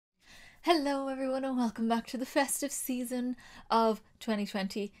Hello everyone and welcome back to the festive season of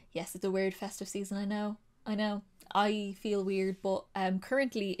 2020. Yes, it's a weird festive season, I know. I feel weird, but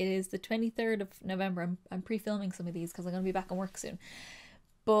currently it is the 23rd of November. I'm pre-filming some of these because I'm going to be back on work soon.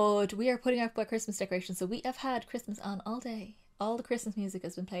 But we are putting up our Christmas decorations, so we have had Christmas on all day. All the Christmas music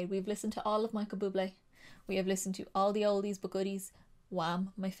has been played. We've listened to all of Michael Bublé. We have listened to all the oldies but goodies.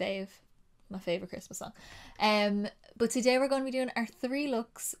 Wham, my favorite Christmas song. But today we're going to be doing our 3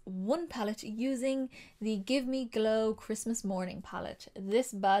 looks, 1 palette using the Give Me Glow Christmas Morning palette.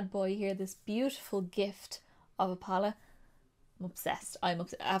 This bad boy here, this beautiful gift of a palette. I'm obsessed.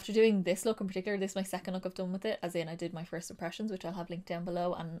 After doing this look in particular, this is my second look I've done with it, as in I did my first impressions, which I'll have linked down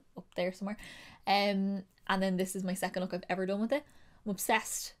below and up there somewhere. And then this is my second look I've ever done with it. I'm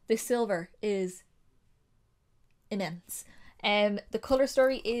obsessed. This silver is immense. The colour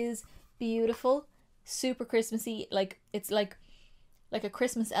story is beautiful, super Christmassy, it's like a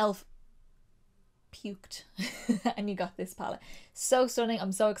Christmas elf puked and you got this palette. So stunning.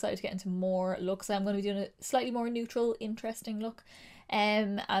 I'm so excited to get into more looks. I'm going to be doing a slightly more neutral, interesting look,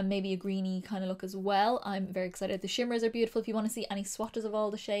 and maybe a greeny kind of look as well. I'm very excited. The shimmers are beautiful. If you want to see any swatches of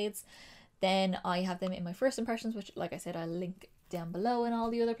all the shades, then I have them in my first impressions, which, like I said, I'll link down below in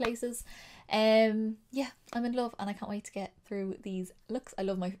all the other places. Yeah, I'm in love and I can't wait to get through these looks. I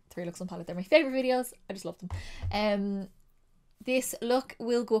love my 3 looks on palette. They're my favorite videos. I just love them. This look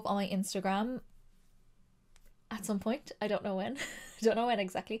will go up on my Instagram at some point. I don't know when. I don't know when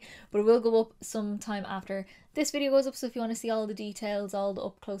exactly, but it will go up sometime after this video goes up. So if you want to see all the details, all the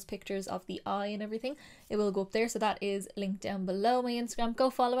up close pictures of the eye and everything, it will go up there. So that is linked down below my Instagram. Go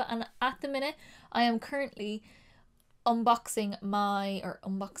follow it. And at the minute I am currently opening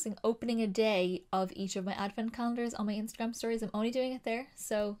a day of each of my advent calendars on my Instagram stories. I'm only doing it there,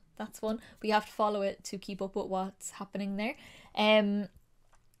 so that's fun, but you have to follow it to keep up with what's happening there. And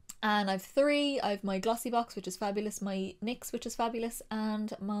I've 3. I've my glossy box, which is fabulous, my NYX, which is fabulous,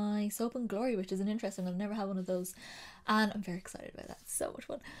 and my Soap and Glory, which is an interesting. I've never had one of those and I'm very excited about that. It's so much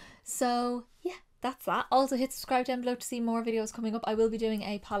fun. So yeah, that's that. Also hit subscribe down below to see more videos coming up. I will be doing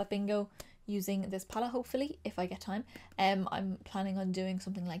a palette bingo using this palette, hopefully, if I get time. I'm planning on doing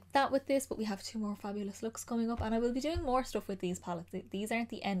something like that with this, but we have 2 more fabulous looks coming up and I will be doing more stuff with these palettes. These aren't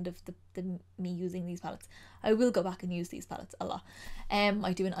the end of me using these palettes. I will go back and use these palettes a lot.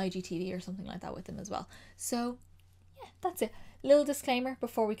 I do an IGTV or something like that with them as well. So yeah, that's it. Little disclaimer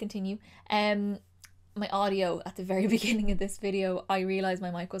before we continue. My audio at the very beginning of this video, I realized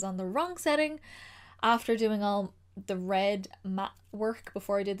my mic was on the wrong setting after doing all the red matte work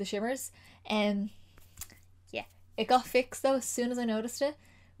before I did the shimmers. Yeah, it got fixed though as soon as I noticed it,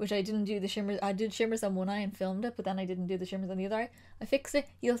 which I didn't do the shimmers. I did shimmers on one eye and filmed it, but then I didn't do the shimmers on the other eye. I fixed it.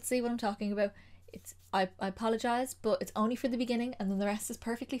 You'll see what I'm talking about. I apologize, but it's only for the beginning and then the rest is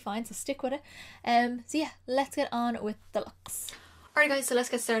perfectly fine, so stick with it. So yeah, let's get on with the looks. Alright guys, so let's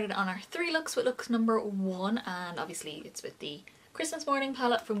get started on our 3 looks with look number 1, and obviously it's with the Christmas Morning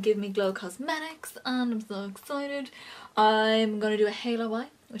palette from Give Me Glow Cosmetics, and I'm so excited. I'm going to do a halo eye,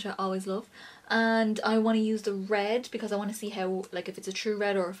 which I always love, and I want to use the red because I want to see how, like, if it's a true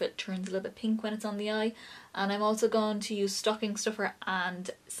red or if it turns a little bit pink when it's on the eye. And I'm also going to use Stocking Stuffer and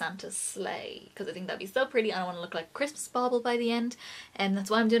Santa's Sleigh because I think that'd be so pretty and I want to look like a Christmas bauble by the end, and that's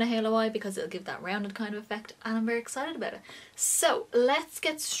why I'm doing a halo eye, because it'll give that rounded kind of effect and I'm very excited about it. So let's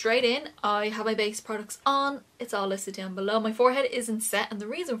get straight in. I have my base products on. It's all listed down below. My forehead isn't set, and the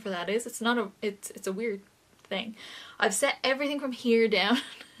reason for that is it's a weird thing. I've set everything from here down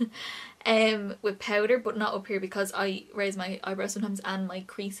with powder, but not up here because I raise my eyebrows sometimes and my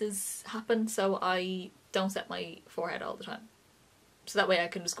creases happen, so I don't set my forehead all the time. So that way I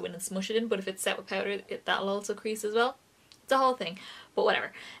can just go in and smush it in, but if it's set with powder, that'll also crease as well. It's a whole thing, but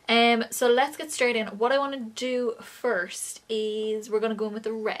whatever. So let's get straight in. What I want to do first is we're going to go in with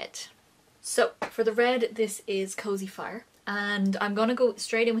the red. So for the red, this is Cozy Fire. And I'm going to go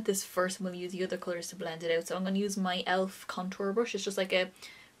straight in with this first, and we'll use the other colours to blend it out. So I'm going to use my e.l.f. contour brush. It's just like a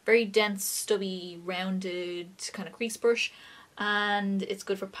very dense, stubby, rounded kind of crease brush. And it's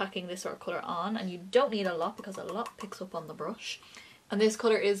good for packing this sort of colour on. And you don't need a lot because a lot picks up on the brush. And this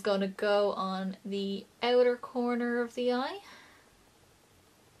colour is going to go on the outer corner of the eye.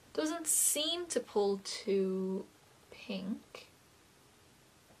 Doesn't seem to pull to pink.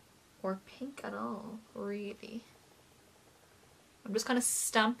 Or pink at all, really. I'm just kind of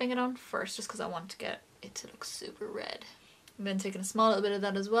stamping it on first just because I want to get it to look super red. I'm then taking a small little bit of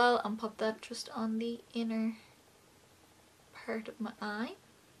that as well and pop that just on the inner part of my eye.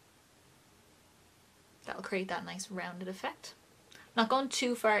 That'll create that nice rounded effect. Not going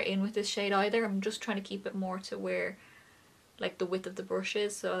too far in with this shade either. I'm just trying to keep it more to where like the width of the brush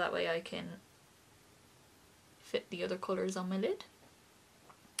is, so that way I can fit the other colours on my lid.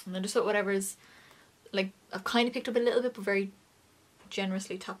 And then just put whatever's, like, I've kind of picked up a little bit but very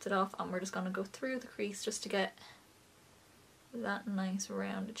generously topped it off, and we're just going to go through the crease just to get that nice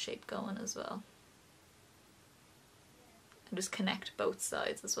rounded shape going as well. And just connect both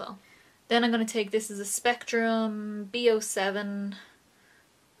sides as well. Then I'm going to take, this is a Spectrum B07,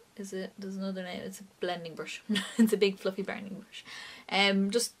 is it, there's another name, it's a blending brush. It's a big fluffy blending brush.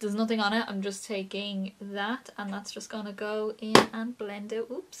 Just, there's nothing on it, I'm just taking that, and that's just going to go in and blend out,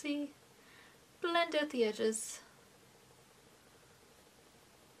 oopsie, blend out the edges.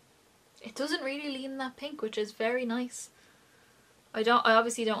 It doesn't really lean that pink, which is very nice. I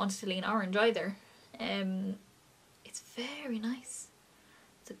obviously don't want it to lean orange either. It's very nice.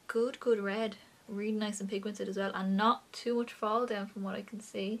 It's a good red. Really nice and pigmented as well, and not too much fall down from what I can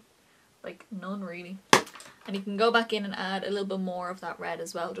see. Like, none really. And you can go back in and add a little bit more of that red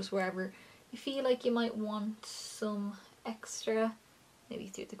as well, just wherever you feel like you might want some extra. Maybe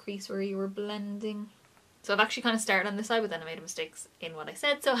through the crease where you were blending. So I've actually kind of started on this side, but then I made a mistake in what I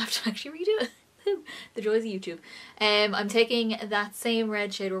said, so I have to actually redo it. The joys of YouTube. I'm taking that same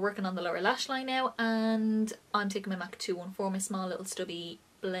red shade, we're working on the lower lash line now, and I'm taking my MAC 214, my small little stubby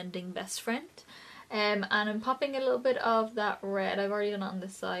blending best friend. And I'm popping a little bit of that red, I've already done it on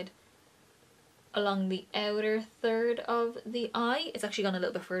this side, along the outer third of the eye. It's actually gone a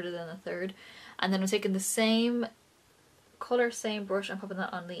little bit further than the third. And then I'm taking the same colour, same brush, and popping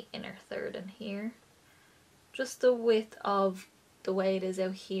that on the inner third in here. Just the width of the way it is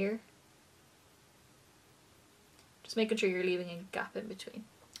out here. Just making sure you're leaving a gap in between.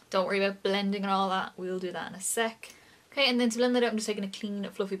 Don't worry about blending and all that, we'll do that in a sec. Okay, and then to blend that out, I'm just taking a clean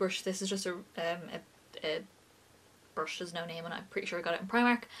fluffy brush. This is just a brush, there's no name on it, I'm pretty sure I got it in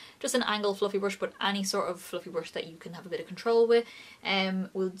Primark. Just an angled fluffy brush, but any sort of fluffy brush that you can have a bit of control with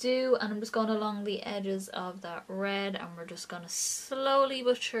will do. And I'm just going along the edges of that red, and we're just going to slowly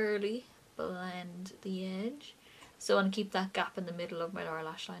but surely blend the edge. So I want to keep that gap in the middle of my lower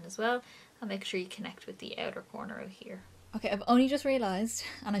lash line as well, and make sure you connect with the outer corner out here. Okay, I've only just realised,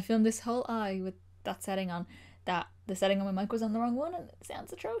 and I filmed this whole eye with that setting on, that the setting on my mic was on the wrong one, and it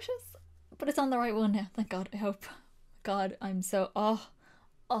sounds atrocious. But it's on the right one now, thank God, I hope. God, I'm so,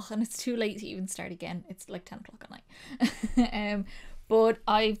 and it's too late to even start again. It's like 10 o'clock at night. But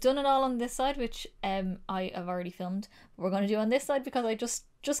I've done it all on this side, which I have already filmed. But we're going to do on this side because I just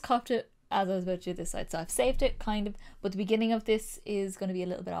copped it as I was about to do this side. So I've saved it, kind of. But the beginning of this is going to be a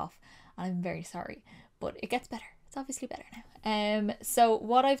little bit off. And I'm very sorry. But it gets better. It's obviously better now. So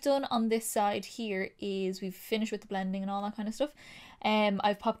what I've done on this side here is we've finished with the blending and all that kind of stuff.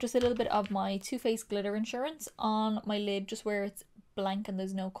 I've popped just a little bit of my Too Faced Glitter Insurance on my lid, just where it's blank and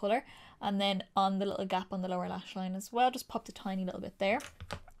there's no colour. And then on the little gap on the lower lash line as well, just popped a tiny little bit there.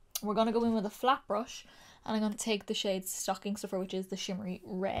 We're going to go in with a flat brush, and I'm going to take the shade Stocking Stuffer, which is the shimmery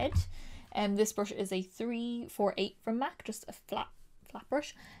red. This brush is a 348 from MAC, just a flat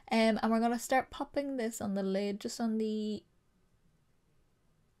brush. And we're going to start popping this on the lid, just on the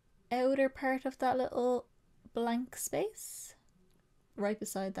outer part of that little blank space, right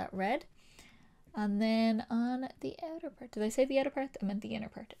beside that red. And then on the outer part, did I say the outer part? I meant the inner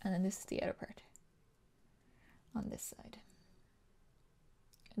part. And then this is the outer part on this side.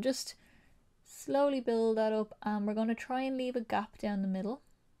 And just slowly build that up, and we're going to try and leave a gap down the middle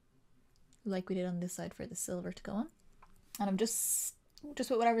like we did on this side for the silver to go on. And I'm just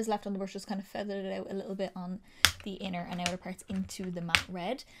with whatever's left on the brush, just kind of feathered it out a little bit on the inner and outer parts into the matte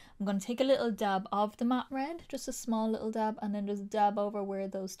red. I'm going to take a little dab of the matte red, just a small little dab, and then just dab over where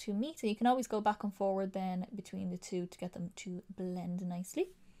those two meet. And you can always go back and forward then between the two to get them to blend nicely.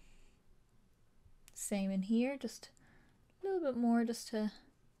 Same in here, just a little bit more just to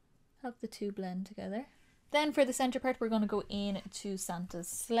have the two blend together. Then for the center part, we're going to go in to Santa's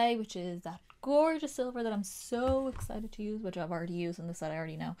Sleigh, which is that gorgeous silver that I'm so excited to use, which I've already used on this side. I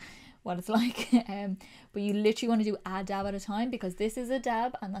already know what it's like. But you literally want to do a dab at a time, because this is a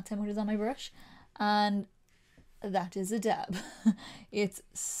dab and that's how much is on my brush, and that is a dab. It's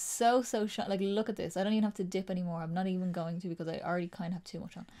so shiny. Like, look at this. I don't even have to dip anymore. I'm not even going to, because I already kind of have too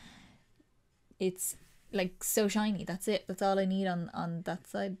much on. It's like so shiny. That's it. That's all I need on that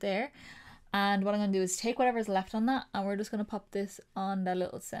side there. And what I'm going to do is take whatever's left on that, and we're just going to pop this on that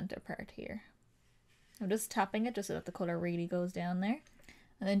little center part here. I'm just tapping it just so that the colour really goes down there.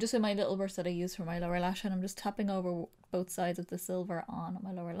 And then just with my little brush that I use for my lower lash line, I'm just tapping over both sides of the silver on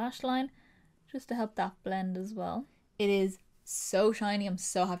my lower lash line, just to help that blend as well. It is so shiny. I'm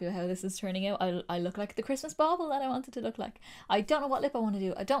so happy with how this is turning out. I look like the Christmas bauble that I wanted to look like. I don't know what lip I want to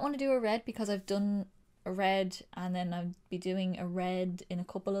do. I don't want to do a red because I've done a red, and then I'll be doing a red in a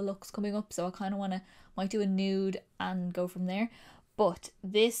couple of looks coming up, so I kind of might do a nude and go from there. But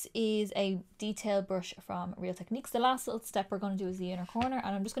this is a detail brush from Real Techniques. The last little step we're going to do is the inner corner,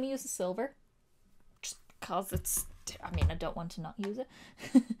 and I'm just going to use the silver just because it's, I mean, I don't want to not use it.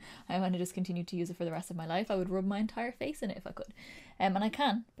 I want to just continue to use it for the rest of my life. I would rub my entire face in it if I could, and I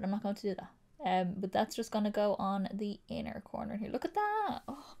can, but I'm not going to do that. But that's just going to go on the inner corner here. Look at that.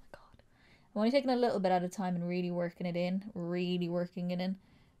 Oh my god, I'm only taking a little bit at a time and really working it in,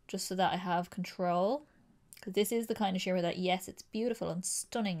 just so that I have control. Because this is the kind of shimmer that, yes, it's beautiful and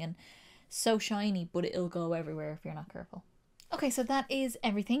stunning and so shiny, but it'll go everywhere if you're not careful. Okay, so that is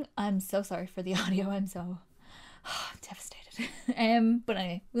everything. I'm so sorry for the audio. I'm so devastated. But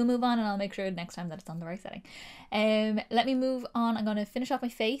anyway, we'll move on, and I'll make sure next time that it's on the right setting. Let me move on. I'm going to finish off my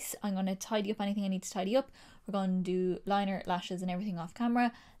face. I'm going to tidy up anything I need to tidy up. We're going to do liner, lashes, and everything off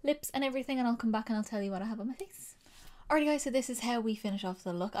camera, lips and everything, and I'll come back and I'll tell you what I have on my face. Alrighty guys, so this is how we finish off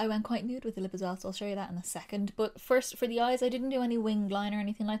the look. I went quite nude with the lip as well, so I'll show you that in a second. But first, for the eyes, I didn't do any winged line or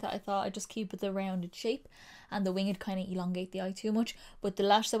anything like that. I thought I'd just keep the rounded shape, and the wing would kind of elongate the eye too much. But the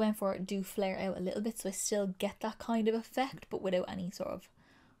lashes I went for do flare out a little bit, so I still get that kind of effect, but without any sort of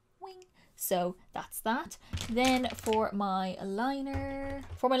wing. So that's that. Then for my liner,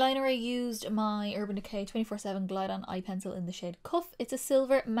 I used my Urban Decay 24/7 Glide On Eye Pencil in the shade Cuff. It's a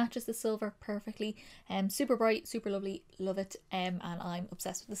silver, matches the silver perfectly. Super bright, super lovely, love it. And I'm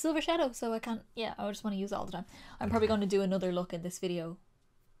obsessed with the silver shadow, so I can't, yeah, I just want to use it all the time. I'm probably going to do another look in this video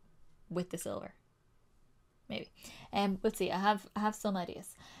with the silver, maybe. Let's see, I have some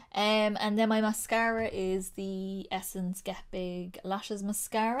ideas. And then my mascara is the Essence Get Big Lashes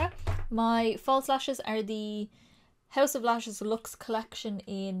Mascara. My false lashes are the House of Lashes Luxe collection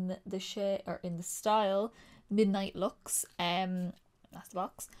in the shade, or in the style Midnight Lux. That's the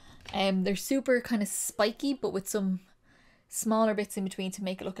box. They're super kind of spiky, but with some smaller bits in between to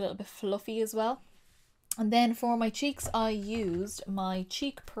make it look a little bit fluffy as well. And then for my cheeks, I used my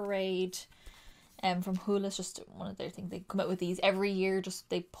Cheek Parade from Hoola. It's just one of their things. They come out with these every year, just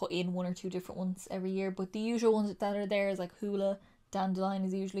they put in one or two different ones every year, but the usual ones that are there is like Hoola, Dandelion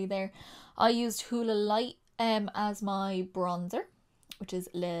is usually there. I used Hoola Light as my bronzer, which is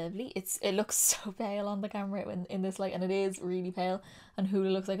lovely. It looks so pale on the camera in this light, and it is really pale, and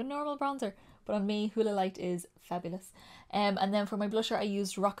Hoola looks like a normal bronzer, but on me Hoola Light is fabulous. And then for my blusher I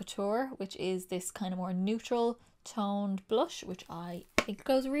used Rockateur, which is this kind of more neutral toned blush, which I think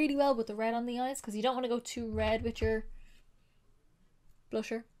goes really well with the red on the eyes, because you don't want to go too red with your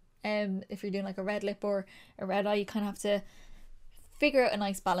blusher. If you're doing like a red lip or a red eye, you kind of have to figure out a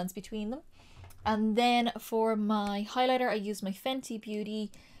nice balance between them. And then for my highlighter, I used my Fenty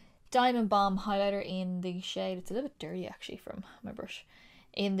Beauty Diamond Bomb highlighter in the shade, it's a little bit dirty actually from my brush,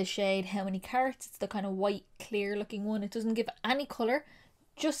 in the shade How Many Carats. It's the kind of white clear looking one. It doesn't give any colour,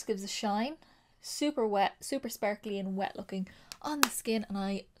 just gives a shine. Super wet, super sparkly and wet looking on the skin, and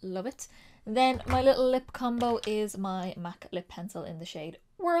I love it. Then my little lip combo is my MAC lip pencil in the shade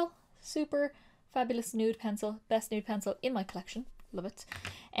Whirl. Super fabulous nude pencil, best nude pencil in my collection, love it.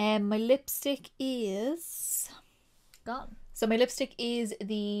 And my lipstick is gone. So my lipstick is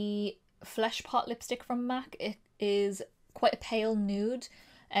the Flesh Pot lipstick from MAC. It is quite a pale nude,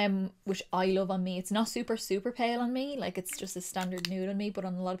 which I love on me. It's not super pale on me, like it's just a standard nude on me, but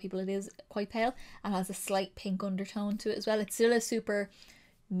on a lot of people it is quite pale, and has a slight pink undertone to it as well. It's still a super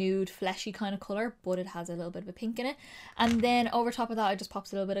nude fleshy kind of colour, but it has a little bit of a pink in it. And then over top of that I just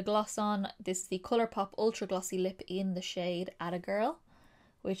popped a little bit of gloss on. This is the Colourpop Ultra Glossy Lip in the shade Atta Girl,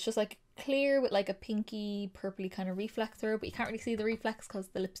 which is just like clear with like a pinky purpley kind of reflex through, but you can't really see the reflex because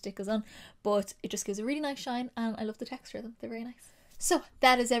the lipstick is on, but it just gives a really nice shine, and I love the texture of them. They're very nice. So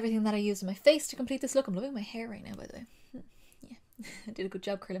that is everything that I used on my face to complete this look. I'm loving my hair right now, by the way. Yeah, I did a good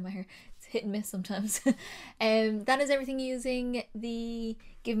job curling my hair. It's hit and miss sometimes. That is everything using the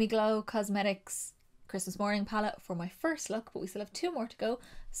Give Me Glow Cosmetics Christmas Morning palette for my first look, but we still have 2 more to go,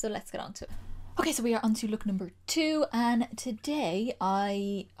 so let's get on to it. Okay, so we are on to look number 2, and today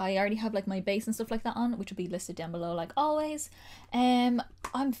I already have like my base and stuff like that on, which will be listed down below like always. I'm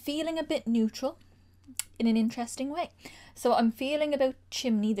feeling a bit neutral in an interesting way. So I'm feeling about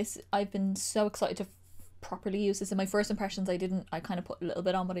Chimney. This, I've been so excited to properly use this. In my first impressions I kind of put a little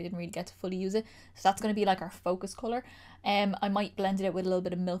bit on, but I didn't really get to fully use it. So that's going to be like our focus colour. I might blend it out with a little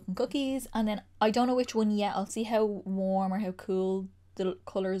bit of Milk and Cookies, and then I don't know which one yet. I'll see how warm or how cool the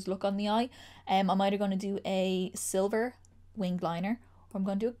colours look on the eye. I'm either going to do a silver winged liner, or I'm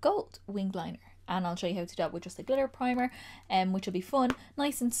going to do a gold winged liner. and I'll show you how to do that with just a glitter primer, which will be fun,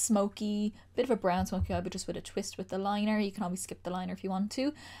 nice and smoky, bit of a brown smoky eye, but just with a twist with the liner. You can always skip the liner if you want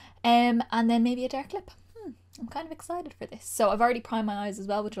to, and then maybe a dark lip. I'm kind of excited for this. So I've already primed my eyes as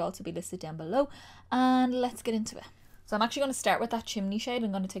well, which will also be listed down below, and let's get into it. So I'm actually going to start with that chimney shade.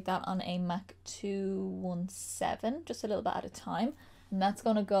 I'm going to take that on a MAC 217, just a little bit at a time, and that's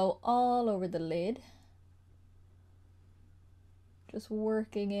going to go all over the lid, just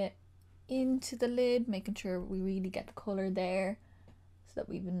working it into the lid, making sure we really get the colour there so that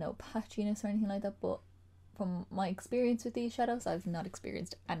we've no patchiness or anything like that. But from my experience with these shadows, I've not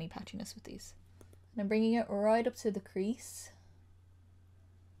experienced any patchiness with these. And I'm bringing it right up to the crease,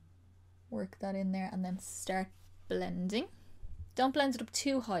 work that in there, and then start blending. Don't blend it up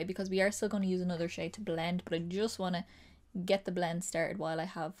too high because we are still going to use another shade to blend, but I just want to get the blend started while I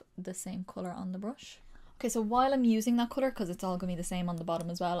have the same colour on the brush. Okay, so while I'm using that colour, because it's all going to be the same on the bottom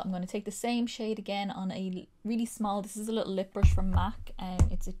as well, I'm going to take the same shade again on a really small, this is a little lip brush from MAC,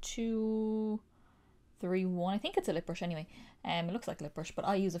 and it's a 231, I think it's a lip brush anyway. It looks like a lip brush, but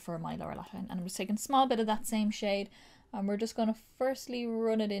I use it for my lower lash line, and I'm just taking a small bit of that same shade, and we're just going to firstly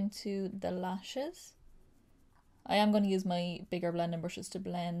run it into the lashes. I am going to use my bigger blending brushes to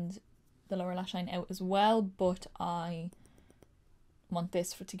blend the lower lash line out as well, but I want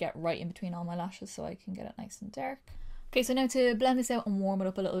this to get right in between all my lashes so I can get it nice and dark. Okay, so now to blend this out and warm it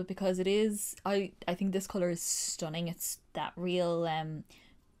up a little bit, because it is, I think this colour is stunning. It's that real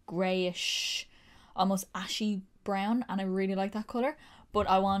greyish, almost ashy brown, and I really like that colour. But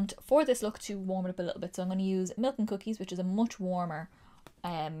I want, for this look, to warm it up a little bit. So I'm going to use Milk and Cookies, which is a much warmer,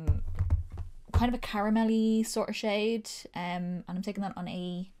 kind of a caramelly sort of shade. And I'm taking that on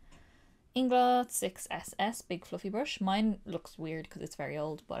a Inglot 6SS big fluffy brush. Mine looks weird because it's very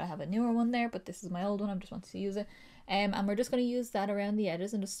old, but I have a newer one there, but this is my old one. I just wanted to use it. And we're just going to use that around the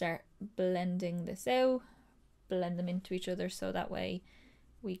edges and just start blending this out, blend them into each other, so that way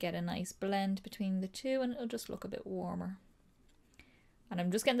we get a nice blend between the two and it'll just look a bit warmer. And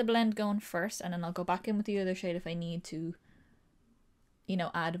I'm just getting the blend going first, and then I'll go back in with the other shade if I need to, you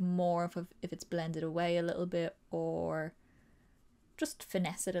know, add more if it's blended away a little bit, or just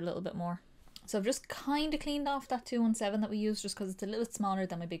finesse it a little bit more. So I've just kind of cleaned off that 217 that we used, just because it's a little smaller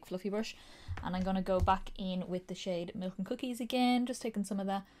than my big fluffy brush, and I'm going to go back in with the shade Milk and Cookies again, just taking some of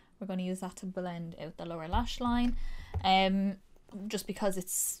that. We're going to use that to blend out the lower lash line, just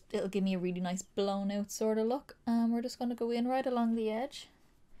because it'll give me a really nice blown out sort of look. And we're just going to go in right along the edge.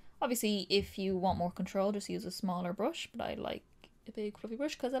 Obviously if you want more control, just use a smaller brush, but I like a big fluffy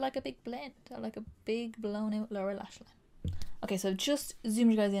brush because I like a big blend. I like a big blown out lower lash line. Okay, so I've just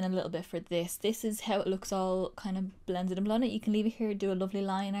zoomed you guys in a little bit for this. This is how it looks all kind of blended and blown out. You can leave it here, do a lovely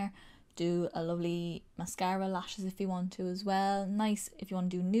liner, do a lovely mascara, lashes if you want to as well. Nice if you want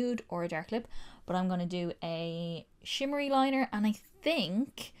to do nude or a dark lip. But I'm going to do a shimmery liner, and I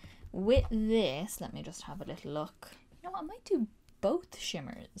think with this, let me just have a little look. You know what, I might do both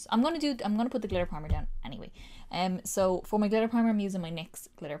shimmers. I'm going to put the glitter primer down anyway. So for my glitter primer, I'm using my NYX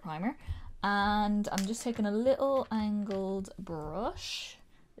glitter primer. And I'm just taking a little angled brush.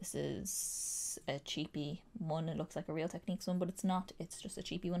 This is a cheapy one. It looks like a Real Techniques one, but it's not. It's just a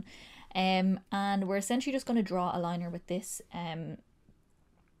cheapy one. And we're essentially just going to draw a liner with this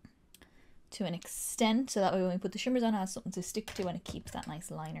to an extent, so that way when we put the shimmers on, it has something to stick to and it keeps that nice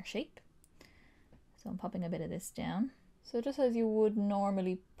liner shape. So I'm popping a bit of this down. So just as you would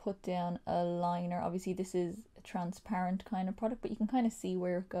normally put down a liner, obviously this is a transparent kind of product, but you can kind of see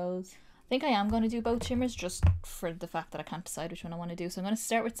where it goes. I think I am going to do both shimmers just for the fact that I can't decide which one I want to do. So I'm going to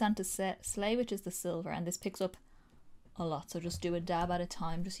start with Santa's Sleigh, which is the silver, and this picks up a lot, so just do a dab at a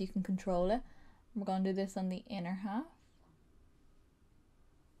time just so you can control it. We're going to do this on the inner half.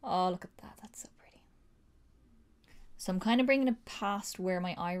 Oh, look at that, that's so pretty. So I'm kind of bringing it past where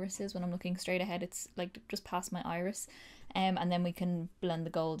my iris is when I'm looking straight ahead. It's like just past my iris, and then we can blend the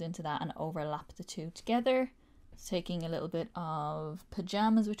gold into that and overlap the two together. Taking a little bit of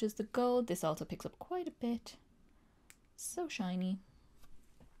Pajamas, which is the gold. This also picks up quite a bit. So shiny.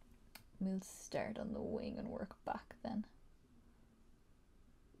 We'll start on the wing and work back then.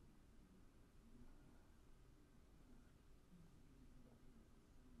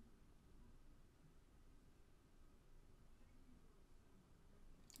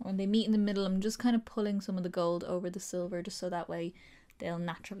 When they meet in the middle, I'm just kind of pulling some of the gold over the silver just so that way they'll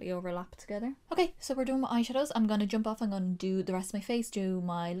naturally overlap together. Okay, so we're doing my eyeshadows. I'm going to jump off. I'm going to do the rest of my face, do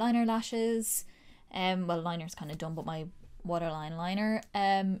my liner, lashes. Well, liner's kind of done, but my waterline liner,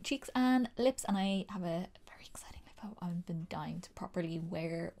 cheeks and lips. And I have a very exciting lip. I've been dying to properly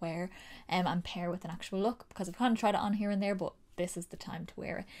wear and pair with an actual look, because I've kind of tried it on here and there, but this is the time to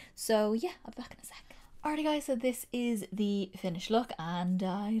wear it. So yeah, I'll be back in a sec. Alrighty guys, so this is the finished look and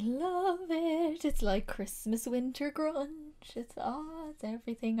I love it. It's like Christmas winter grunge. It's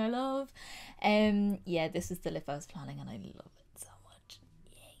everything I love. Yeah, this is the lip I was planning and I love it so much.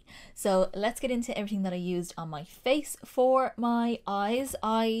 Yay. So let's get into everything that I used on my face. For my eyes,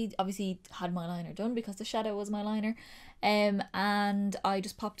 I obviously had my liner done because the shadow was my liner. And I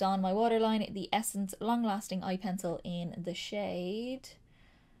just popped on my waterline, the Essence Long Lasting Eye Pencil in the shade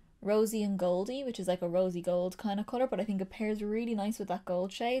Rosy and Goldy, which is like a rosy gold kind of colour, but I think it pairs really nice with that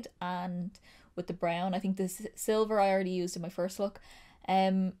gold shade and with the brown. I think this silver I already used in my first look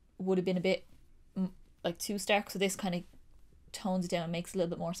would have been a bit like too stark, so this kind of tones it down and makes it a little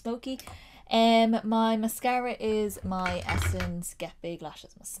bit more smoky. My mascara is my Essence Get Big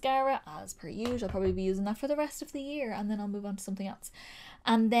Lashes mascara, as per usual. I'll probably be using that for the rest of the year and then I'll move on to something else.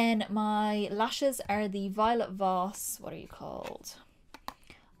 And then my lashes are the Violet Voss, what are you called?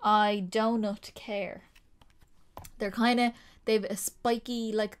 I Donut Care. They're kind of, they've a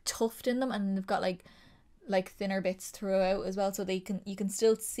spiky like tuft in them and they've got like thinner bits throughout as well, so you can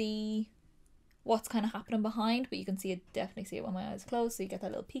still see what's kind of happening behind, but you can see it, definitely see it when my eyes close, so you get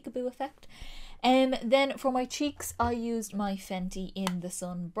that little peekaboo effect. Then for my cheeks, I used my Fenty In the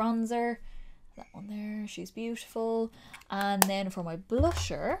Sun bronzer. That one there, she's beautiful. And then for my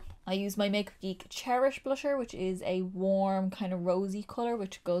blusher, I use my Makeup Geek Cherish blusher, which is a warm kind of rosy colour,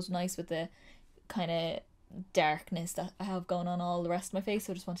 which goes nice with the kind of darkness that I have going on all the rest of my face.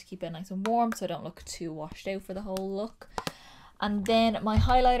 So I just want to keep it nice and warm so I don't look too washed out for the whole look. And then my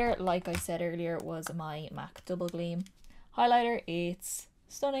highlighter, like I said earlier, was my MAC Double Gleam highlighter. It's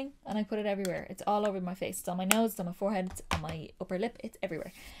stunning and I put it everywhere. It's all over my face. It's on my nose, it's on my forehead, it's on my upper lip, it's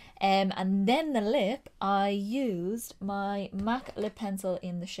everywhere. And then the lip, I used my MAC lip pencil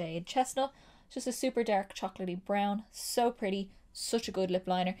in the shade Chestnut. Just a super dark chocolatey brown, so pretty, such a good lip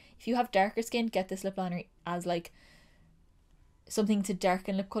liner. If you have darker skin, get this lip liner as like something to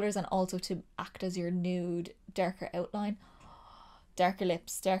darken lip colours and also to act as your nude darker outline. Darker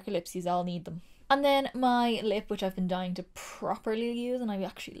lips, you all need them. And then my lip, which I've been dying to properly use, and I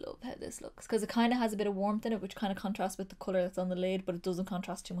actually love how this looks because it kind of has a bit of warmth in it, which kind of contrasts with the colour that's on the lid, but it doesn't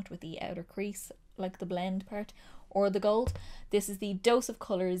contrast too much with the outer crease, like the blend part or the gold. This is the Dose of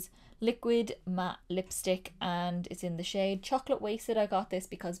Colours Liquid Matte Lipstick, and it's in the shade Chocolate Wasted. I got this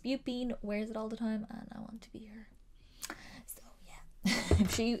because Beauty Bean wears it all the time, and I want to be her. So yeah,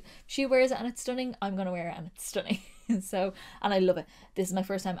 if she wears it and it's stunning, I'm gonna wear it and it's stunning. So, and I love it. This is my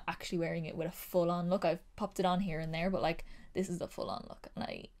first time actually wearing it with a full-on look. I've popped it on here and there, but like this is the full-on look and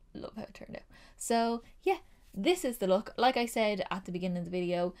I love how it turned out. So yeah, this is the look. Like I said at the beginning of the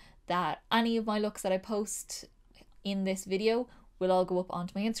video, that any of my looks that I post in this video will all go up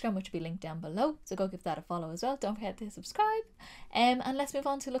onto my Instagram, which will be linked down below, so go give that a follow as well. Don't forget to subscribe. And let's move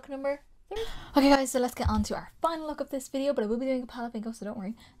on to look number 3. Okay guys, so let's get on to our final look of this video, but I will be doing a palette bingo, so don't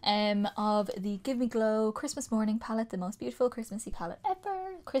worry. Of the Give Me Glow Christmas Morning palette, the most beautiful Christmassy palette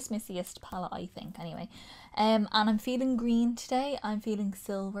ever. Christmassiest palette, I think, anyway. And I'm feeling green today. I'm feeling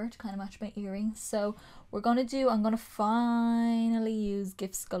silver to kind of match my earrings. So I'm gonna finally use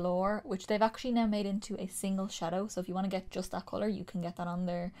Gifts Galore, which they've actually now made into a single shadow. So if you want to get just that colour, you can get that on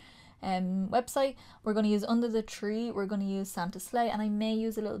their website. We're going to use Under the Tree, we're going to use Santa Sleigh, and I may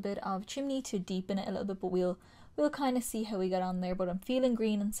use a little bit of Chimney to deepen it a little bit, but we'll kind of see how we get on there. But I'm feeling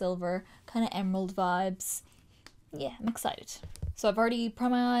green and silver, kind of emerald vibes. Yeah, I'm excited. So I've already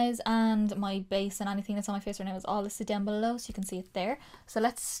primed my eyes, and my base and anything that's on my face right now is all listed down below, so you can see it there. So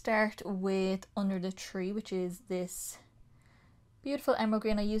let's start with Under the Tree, which is this beautiful emerald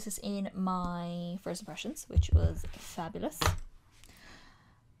green. I used this in my first impressions, which was fabulous.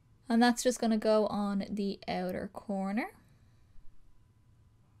 And that's just going to go on the outer corner.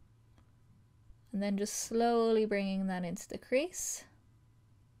 And then just slowly bringing that into the crease.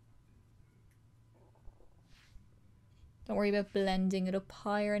 Don't worry about blending it up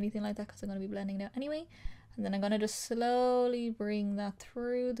high or anything like that, because I'm going to be blending it out anyway. And then I'm going to just slowly bring that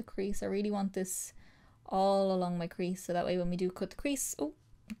through the crease. I really want this all along my crease, so that way when we do cut the crease, oh,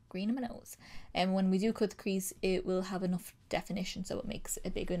 green in my nose. And when we do cut the crease, it will have enough definition, so it makes a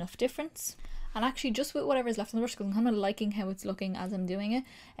big enough difference. And actually, just with whatever's left on the brush, because I'm kind of liking how it's looking as I'm doing it,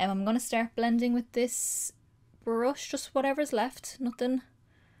 I'm going to start blending with this brush, just whatever's left, nothing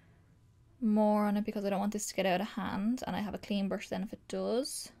more on it, because I don't want this to get out of hand, and I have a clean brush then if it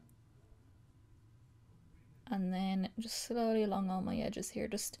does. And then just slowly along all my edges here,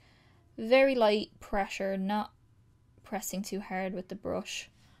 just very light pressure, not pressing too hard with the brush.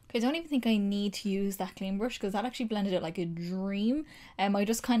 Okay, I don't even think I need to use that clean brush, because that actually blended it like a dream. I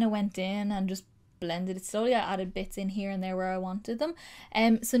just kind of went in and just blended it slowly. I added bits in here and there where I wanted them.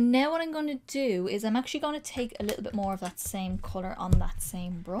 So now what I'm going to do is I'm actually going to take a little bit more of that same colour on that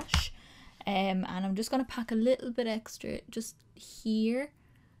same brush. And I'm just going to pack a little bit extra just here,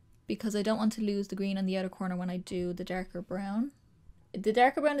 because I don't want to lose the green on the outer corner when I do the darker brown. The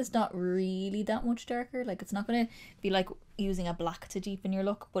darker brown is not really that much darker, like it's not going to be like using a black to deepen your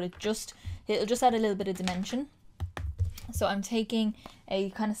look, but it'll just add a little bit of dimension. So I'm taking a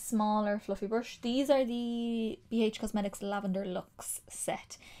kind of smaller fluffy brush. These are the BH Cosmetics Lavender Luxe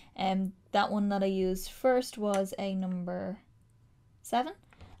set. That one that I used first was a number 7,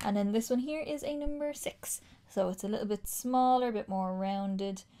 and then this one here is a number 6. So it's a little bit smaller, a bit more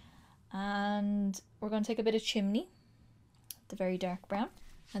rounded, and we're going to take a bit of Chimney, the very dark brown,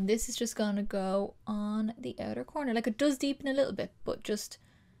 and this is just going to go on the outer corner. Like, it does deepen a little bit, but just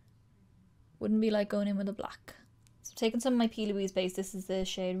wouldn't be like going in with a black. So I'm taking some of my P. Louise base. This is the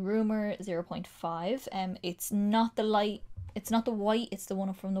shade Rumor 0.5. It's not the light, it's not the white, it's the one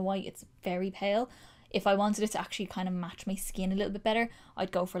up from the white. It's very pale. If I wanted it to actually kind of match my skin a little bit better,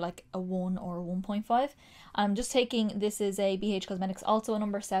 I'd go for like a 1 or a 1.5. I'm just taking, this is a BH Cosmetics, also a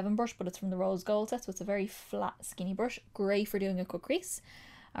number 7 brush, but it's from the Rose Gold set, so it's a very flat, skinny brush. Great for doing a cut crease.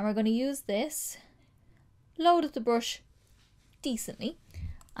 And we're going to use this, load up the brush decently,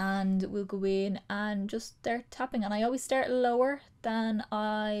 and we'll go in and just start tapping. And I always start lower than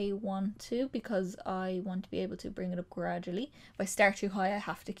I want to, because I want to be able to bring it up gradually. If I start too high, I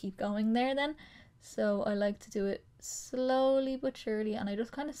have to keep going there then. So I like to do it slowly but surely, and I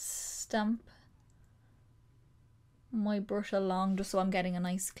just kind of stamp my brush along just so I'm getting a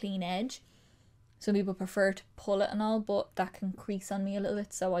nice clean edge. Some people prefer to pull it and all, but that can crease on me a little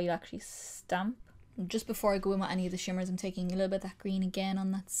bit, so I actually stamp. Just before I go in with any of the shimmers, I'm taking a little bit of that green again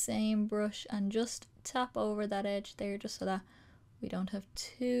on that same brush and just tap over that edge there, just so that we don't have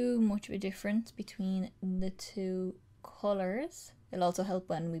too much of a difference between the two colours. It'll also help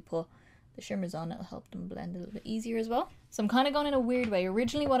when we put the shimmers on, it'll help them blend a little bit easier as well. So I'm kind of going in a weird way.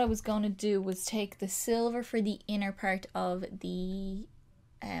 Originally what I was going to do was take the silver for the inner part of the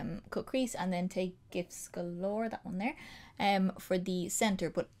cut crease, and then take Gifts Galore, that one there, for the center.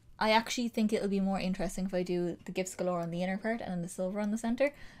 But I actually think it'll be more interesting if I do the Gifts Galore on the inner part and then the silver on the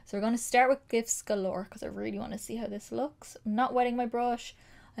center. So we're going to start with Gifts Galore because I really want to see how this looks. I'm not wetting my brush.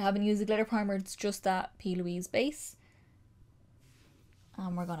 I haven't used a glitter primer. It's just that P. Louise base.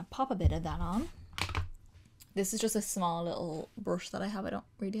 And we're going to pop a bit of that on. This is just a small little brush that I have. I don't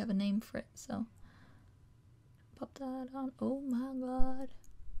really have a name for it, so pop that on. Oh my god.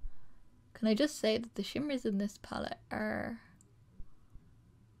 Can I just say that the shimmers in this palette are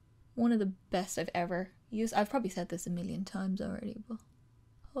one of the best I've ever used. I've probably said this a million times already, but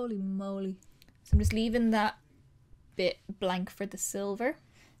holy moly. So I'm just leaving that bit blank for the silver.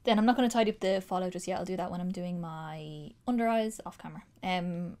 Then I'm not going to tidy up the follow just yet. I'll do that when I'm doing my under eyes off camera.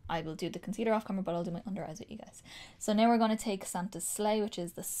 I will do the concealer off camera, but I'll do my under eyes with you guys. So now we're going to take Santa's Sleigh, which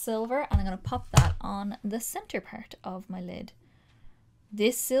is the silver, and I'm going to pop that on the center part of my lid.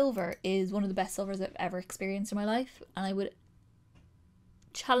 This silver is one of the best silvers I've ever experienced in my life, and I would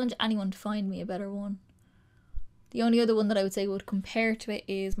challenge anyone to find me a better one. The only other one that I would say would compare to it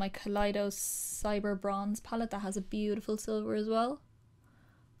is my Kaleidos Cyber Bronze palette that has a beautiful silver as well.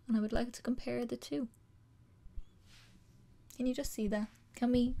 And I would like to compare the two. Can you just see that?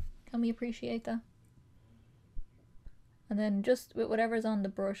 Can we appreciate that? And then just with whatever's on the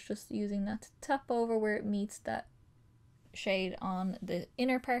brush, just using that to tap over where it meets that shade on the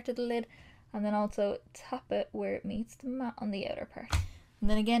inner part of the lid, and then also tap it where it meets the matte on the outer part. And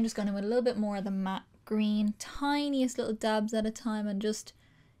then again, just going in with a little bit more of the matte green, tiniest little dabs at a time, and just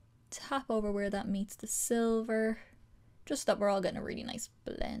tap over where that meets the silver, just so that we're all getting a really nice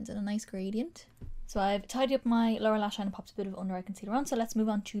blend and a nice gradient. So I've tidied up my lower lash line and popped a bit of under eye concealer on, so let's move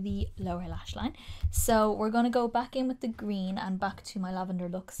on to the lower lash line. So we're going to go back in with the green and back to my Lavender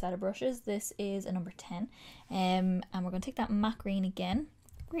Luxe set of brushes. This is a number 10, and we're going to take that matte green again,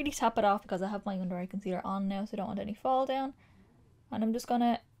 really tap it off because I have my under eye concealer on now, so I don't want any fall down. And I'm just going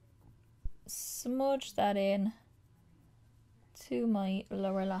to smudge that in to my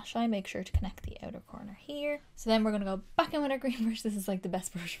lower lash line. Make sure to connect the outer corner here. So then we're going to go back in with our green brush. This is like the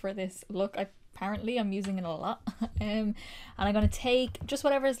best brush for this look. Apparently I'm using it a lot. And I'm going to take just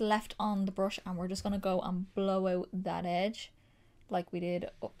whatever is left on the brush, and we're just going to go and blow out that edge like we did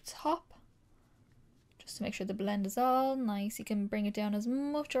up top, just to make sure the blend is all nice. You can bring it down as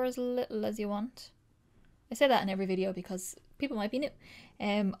much or as little as you want. I say that in every video because people might be new.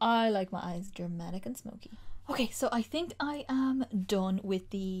 I like my eyes dramatic and smoky. Okay, so I think I am done with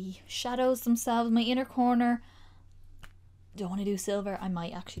the shadows themselves. My inner corner, do I want to do silver? I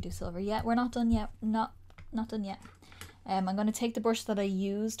might actually do silver. Yeah, we're not done yet. Not done yet. I'm going to take the brush that I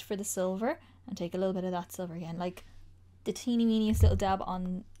used for the silver and take a little bit of that silver again, like the teeny weeniest little dab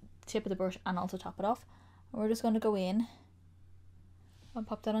on the tip of the brush, and also top it off. And we're just going to go in and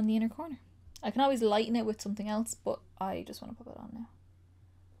pop that on the inner corner. I can always lighten it with something else, but I just want to pop it on now.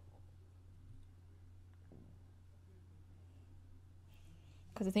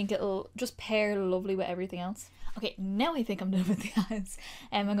 Because I think it'll just pair lovely with everything else. Okay, now I think I'm done with the eyes.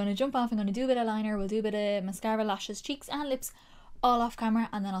 I'm going to jump off, I'm going to do a bit of liner, we'll do a bit of mascara, lashes, cheeks and lips, all off camera,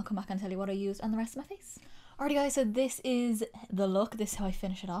 and then I'll come back and tell you what I used on the rest of my face. Alrighty guys, so this is the look, this is how I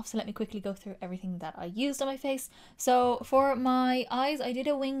finish it off. So let me quickly go through everything that I used on my face. So for my eyes, I did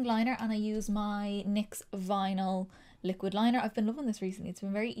a winged liner and I used my NYX Vinyl liquid liner. I've been loving this recently, it's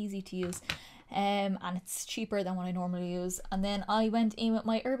been very easy to use. And it's cheaper than what I normally use. And then I went in with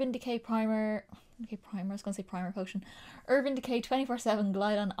my Urban Decay primer, I was going to say primer potion, Urban Decay 24/7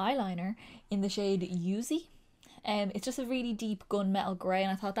 Glide On eyeliner in the shade Yuzi. It's just a really deep gunmetal grey,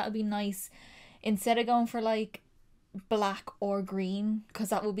 and I thought that would be nice instead of going for like black or green, because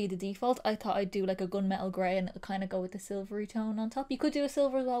that would be the default. I thought I'd do like a gunmetal grey and it'll kind of go with the silvery tone on top. You could do a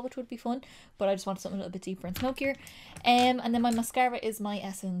silver as well, which would be fun, but I just wanted something a little bit deeper and smokier. And then my mascara is my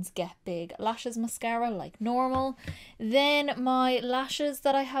Essence Get Big Lashes mascara, like normal. Then my lashes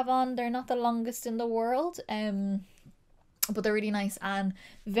that I have on, they're not the longest in the world, but they're really nice and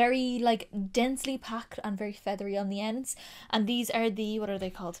very like densely packed and very feathery on the ends. And these are the, what are they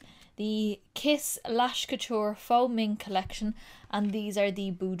called? The Kiss Lash Couture Faux Mink collection, and these are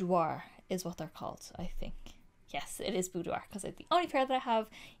the Boudoir is what they're called, I think. Yes, it is Boudoir, because it's the only pair that I have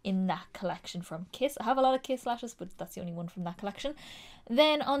in that collection from Kiss. I have a lot of Kiss lashes, but that's the only one from that collection.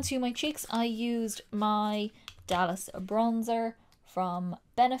 Then onto my cheeks, I used my Dallas bronzer from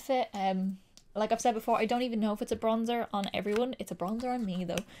Benefit. Like I've said before, I don't even know if it's a bronzer on everyone. It's a bronzer on me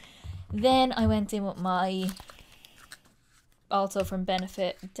though. Then I went in with my, also from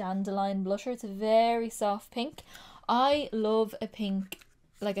Benefit, Dandelion blusher. It's a very soft pink. I love a pink,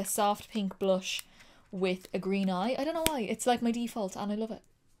 like a soft pink blush with a green eye. I don't know why. It's like my default and I love it.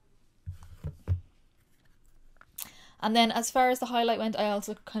 And then as far as the highlight went, I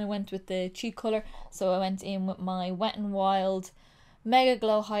also kind of went with the cheek colour. So I went in with my Wet n Wild Mega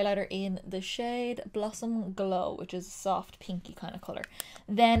Glow highlighter in the shade Blossom Glow, which is a soft pinky kind of colour.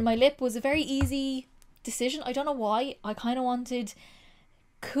 Then my lip was a very easy decision. I don't know why. I kind of wanted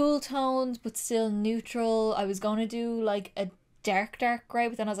cool tones but still neutral. I was going to do like a dark grey,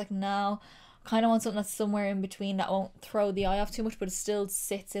 but then I was like, no, I kind of want something that's somewhere in between that won't throw the eye off too much, but it still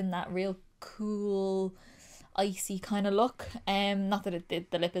sits in that real cool icy kind of look. Not that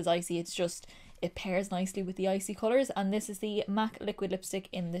the lip is icy, it's just it pairs nicely with the icy colours. And this is the MAC liquid lipstick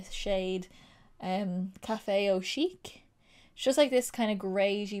in the shade Cafe Au Chic. It's just like this kind of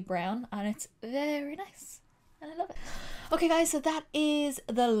greyish brown, and it's very nice and I love it. Okay guys, so that is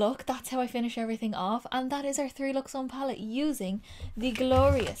the look. That's how I finish everything off, and that is our 3 looks on palette using the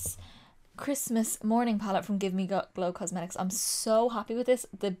glorious Christmas morning palette from Give Me Glow Cosmetics. I'm so happy with this.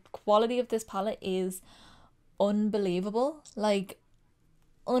 The quality of this palette is unbelievable, like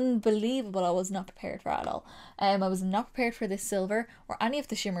unbelievable. I was not prepared for it at all. I was not prepared for this silver or any of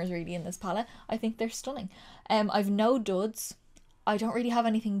the shimmers really in this palette. I think they're stunning. I've no duds. I don't really have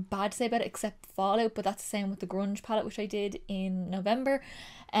anything bad to say about it except Fallout, but that's the same with the grunge palette, which I did in November.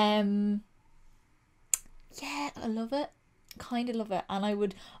 Yeah, I love it. Kind of love it. And I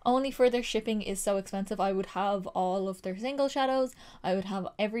would, only for their shipping is so expensive, I would have all of their single shadows. I would have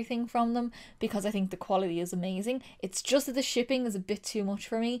everything from them because I think the quality is amazing. It's just that the shipping is a bit too much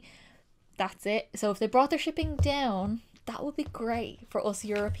for me. That's it. So if they brought their shipping down, that would be great for us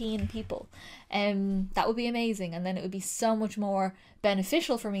European people. That would be amazing, and then it would be so much more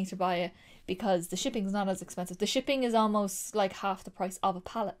beneficial for me to buy it because the shipping is not as expensive. The shipping is almost like half the price of a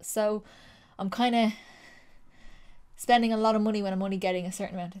palette, so I'm kind of spending a lot of money when I'm only getting a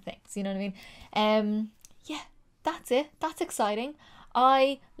certain amount of things, you know what I mean? Yeah, that's it. That's exciting.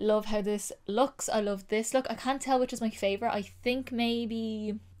 I love how this looks. I love this look. I can't tell which is my favorite. I think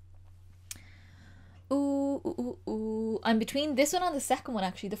maybe I'm between this one and the second one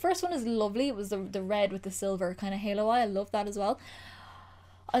actually. The first one is lovely. It was the red with the silver kind of halo eye. I love that as well.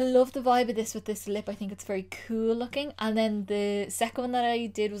 I love the vibe of this with this lip. I think it's very cool looking. And then the second one that I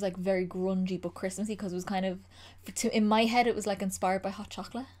did was like very grungy but Christmassy, because it was kind of, in my head it was like inspired by hot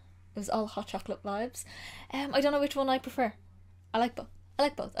chocolate. It was all hot chocolate vibes. I don't know which one I prefer. I like both. I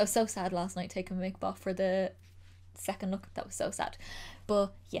like both. I was so sad last night taking my makeup off for the second look. That was so sad.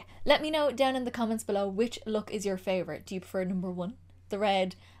 But yeah, let me know down in the comments below which look is your favourite. Do you prefer number 1, the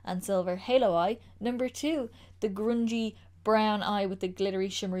red and silver halo eye? Number 2, the grungy brown eye with the glittery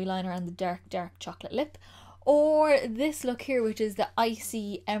shimmery liner and the dark chocolate lip, or this look here, which is the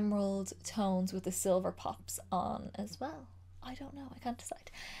icy emerald tones with the silver pops on as well. I don't know, I can't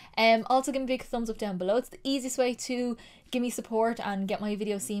decide. Also give me a big thumbs up down below. It's the easiest way to give me support and get my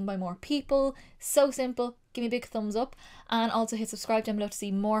video seen by more people. So simple. Give me a big thumbs up, and also hit subscribe down below to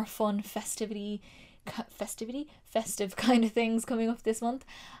see more fun festive kind of things coming up this month.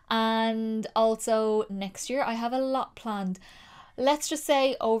 And also next year I have a lot planned. Let's just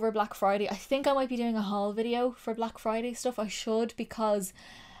say over Black Friday, I think I might be doing a haul video for Black Friday stuff. I should, because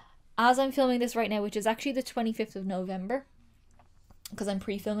as I'm filming this right now, which is actually the 25th of November, because I'm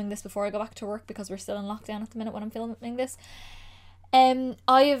pre-filming this before I go back to work because we're still in lockdown at the minute when I'm filming this. I'm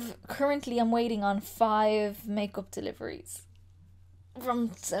waiting on 5 makeup deliveries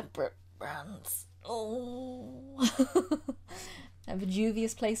from separate brands. Oh. I have a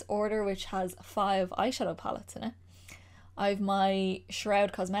Juvia's Place order which has 5 eyeshadow palettes in it. I have my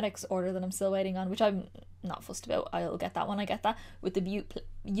Shroud Cosmetics order that I'm still waiting on, which I'm not fussed about. I'll get that when I get that, with the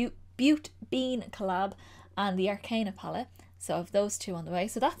Butte Bean collab and the Arcana palette. So I have those 2 on the way.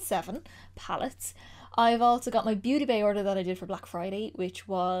 So that's 7 palettes. I've also got my Beauty Bay order that I did for Black Friday, which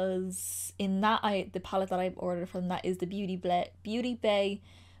was in that the palette that I ordered from that is the Beauty Bay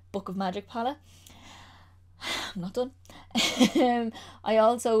Book of Magic palette. I'm not done. I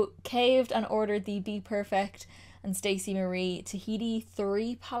also caved and ordered the Be Perfect and Stacey Marie Tahiti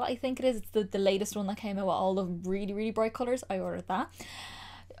 3 palette, I think it is. It's the latest one that came out with all the really, really bright colours. I ordered that.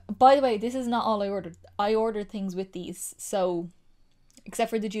 By the way, this is not all I ordered. I ordered things with these, so except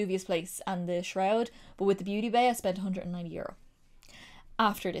for the Juvia's Place and the Shroud, but with the Beauty Bay I spent €190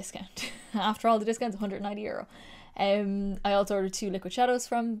 after discount. After all the discounts, €190. I also ordered 2 liquid shadows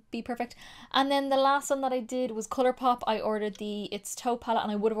from Be Perfect, and then the last one that I did was Colourpop. I ordered the It's Taupe palette,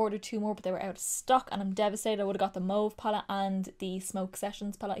 and I would have ordered 2 more, but they were out of stock, and I'm devastated. I would have got the Mauve palette and the Smoke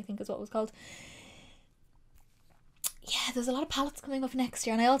Sessions palette, I think is what it was called. Yeah, there's a lot of palettes coming up next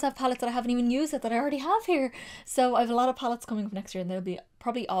year, and I also have palettes that I haven't even used yet that I already have here. So I have a lot of palettes coming up next year, and they'll be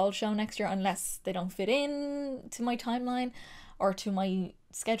probably all shown next year unless they don't fit in to my timeline or to my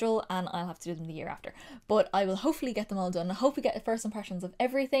schedule, and I'll have to do them the year after. But I will hopefully get them all done. I hope we get first impressions of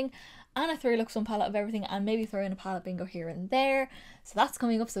everything and a 3 looks 1 palette of everything, and maybe throw in a palette bingo here and there. So that's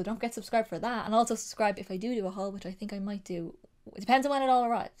coming up, so don't forget to subscribe for that, and also subscribe if I do a haul, which I think I might do. It depends on when it all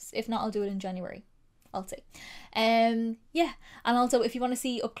arrives. If not, I'll do it in January. I'll see. Yeah, and also if you want to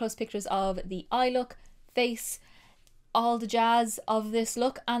see up close pictures of the eye look, face, all the jazz of this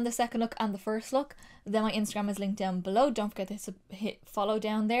look, and the second look and the first look, then my Instagram is linked down below. Don't forget to hit follow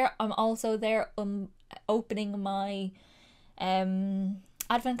down there. I'm also there opening my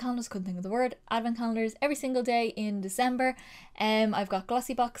advent calendars, couldn't think of the word, advent calendars every single day in December. I've got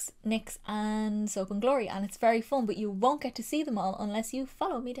Glossy Box, NYX and Soap and Glory, and it's very fun, but you won't get to see them all unless you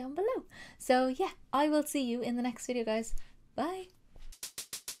follow me down below. So yeah, I will see you in the next video, guys. Bye.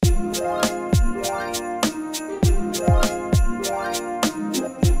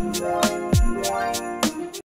 Bye.